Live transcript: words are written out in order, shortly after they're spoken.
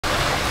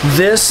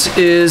This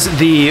is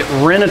the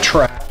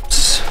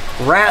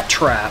Rinnetraps rat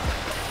trap,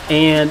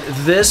 and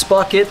this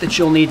bucket that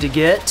you'll need to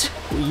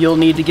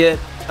get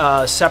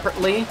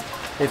separately.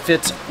 It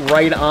fits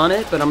right on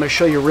it, but I'm going to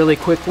show you really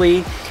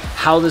quickly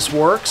how this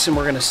works, and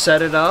we're going to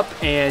set it up,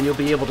 and you'll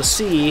be able to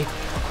see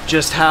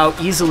just how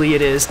easily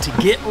it is to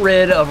get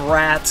rid of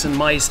rats and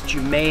mice that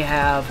you may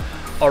have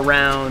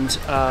around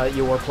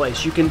your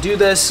place. You can do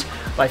this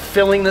by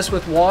filling this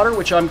with water,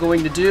 which I'm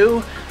going to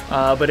do.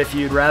 But if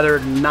you'd rather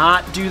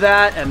not do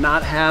that and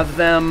not have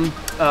them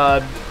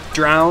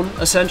drown,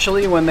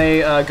 essentially, when they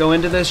go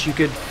into this, you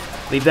could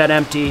leave that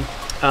empty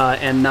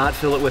and not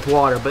fill it with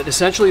water. But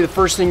essentially, the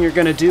first thing you're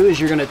going to do is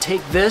you're going to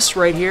take this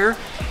right here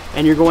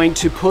and you're going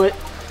to put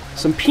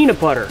some peanut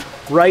butter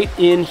right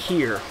in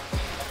here.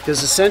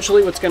 Because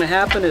essentially what's going to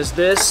happen is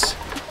this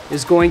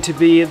is going to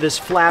be this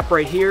flap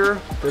right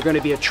here. They're going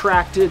to be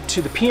attracted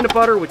to the peanut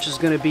butter, which is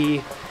going to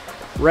be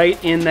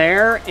right in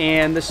there,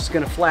 and this is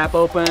going to flap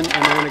open and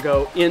they're going to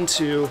go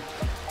into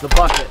the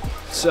bucket.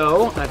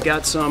 So I've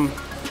got some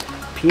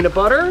peanut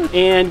butter,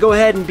 and go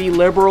ahead and be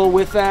liberal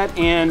with that,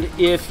 and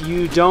if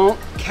you don't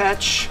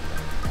catch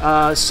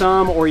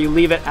some or you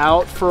leave it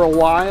out for a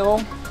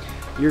while,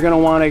 you're going to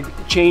want to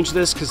change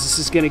this because this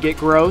is going to get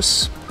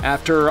gross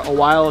after a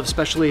while,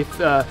 especially if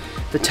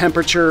the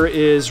temperature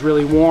is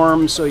really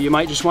warm. So you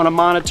might just want to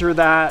monitor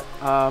that.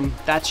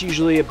 That's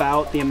usually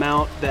about the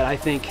amount that I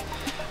think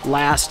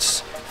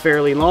lasts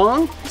fairly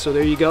long. So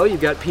there you go,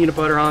 you've got peanut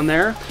butter on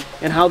there.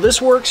 And how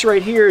this works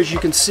right here, as you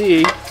can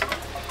see,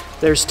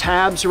 there's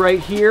tabs right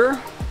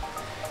here,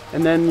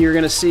 and then you're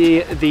going to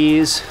see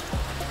these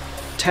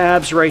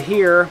tabs right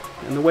here.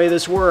 And the way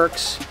this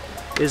works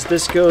is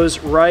this goes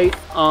right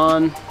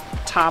on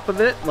top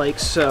of it like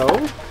so,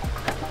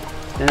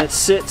 and it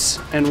sits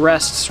and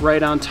rests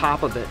right on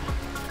top of it.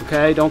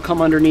 Okay, don't come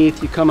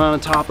underneath, you come on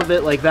top of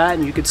it like that,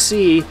 and you can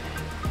see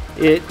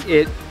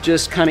it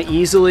just kind of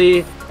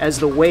easily, as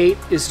the weight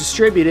is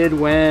distributed,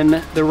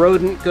 when the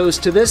rodent goes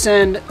to this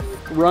end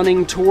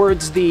running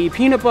towards the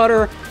peanut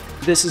butter,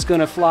 this is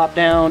going to flop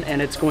down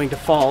and it's going to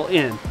fall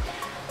in.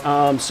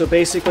 So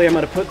basically I'm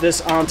going to put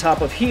this on top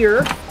of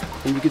here,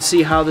 and you can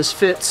see how this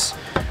fits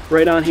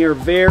right on here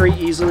very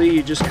easily.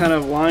 You just kind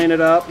of line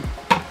it up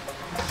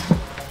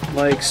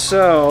like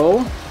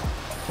so.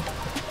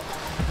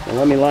 Well,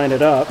 let me line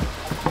it up.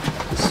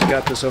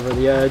 Got this over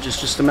the edge.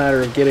 It's just a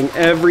matter of getting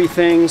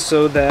everything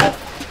so that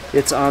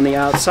it's on the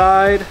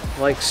outside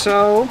like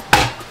so,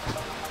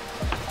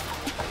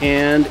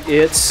 and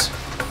it's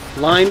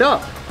lined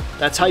up.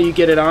 That's how you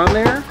get it on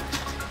there.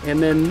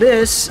 And then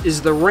this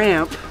is the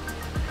ramp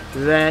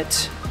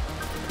that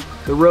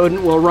the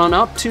rodent will run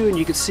up to, and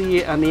you can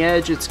see on the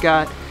edge it's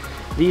got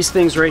these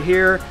things right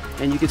here,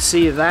 and you can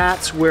see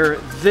that's where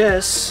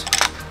this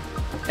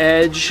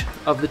edge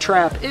of the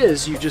trap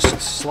is. You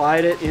just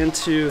slide it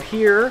into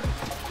here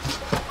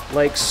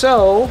like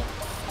so,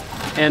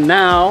 and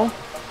now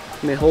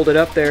let me hold it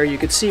up there. You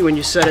can see when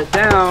you set it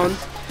down,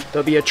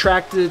 they'll be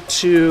attracted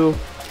to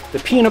the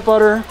peanut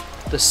butter,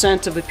 the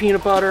scent of the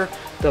peanut butter.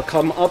 They'll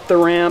come up the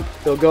ramp,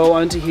 they'll go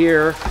onto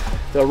here,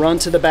 they'll run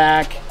to the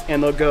back,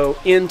 and they'll go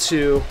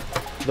into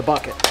the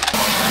bucket.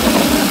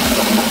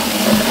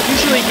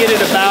 Usually get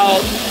it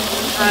about,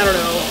 I don't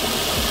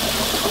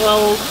know,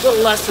 well, a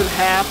little less than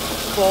half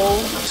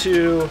full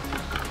to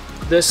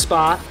this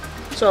spot.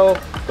 So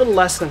a little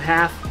less than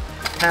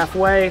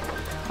halfway.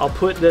 I'll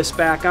put this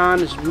back on.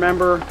 Just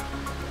remember,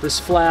 this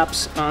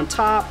flaps on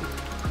top.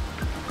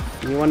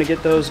 You want to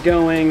get those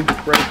going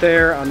right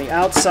there on the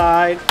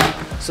outside,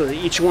 so that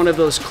each one of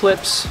those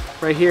clips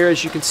right here,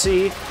 as you can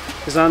see,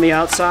 is on the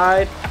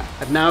outside.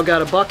 I've now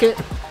got a bucket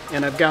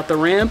and I've got the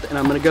ramp, and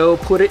I'm going to go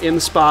put it in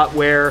the spot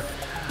where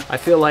I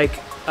feel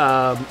like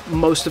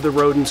most of the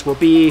rodents will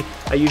be.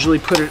 I usually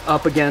put it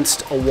up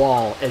against a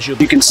wall. As you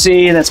can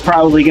see, that's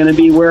probably going to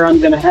be where I'm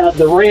going to have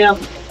the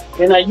ramp.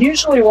 And I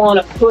usually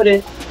want to put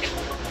it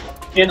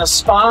in a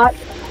spot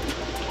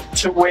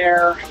to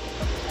where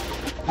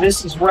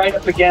this is right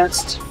up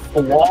against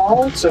a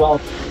wall. So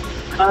I'll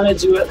kind of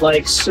do it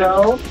like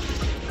so.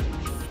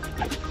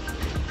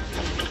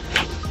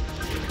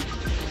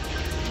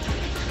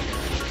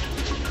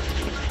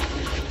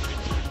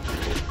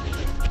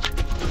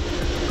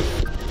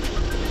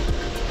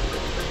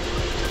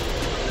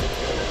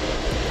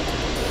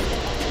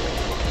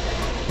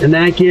 And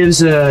that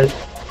gives a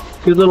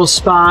good little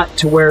spot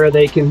to where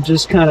they can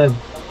just kind of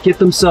get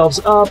themselves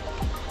up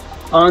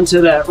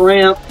onto that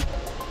ramp,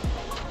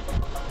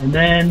 and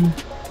then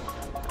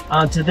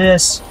onto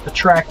this,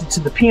 attracted to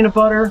the peanut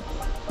butter,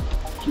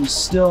 which is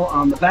still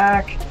on the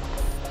back,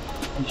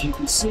 as you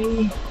can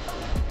see,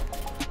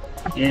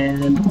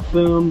 and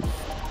boom,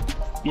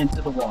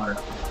 into the water.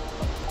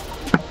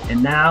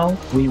 And now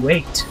we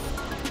wait.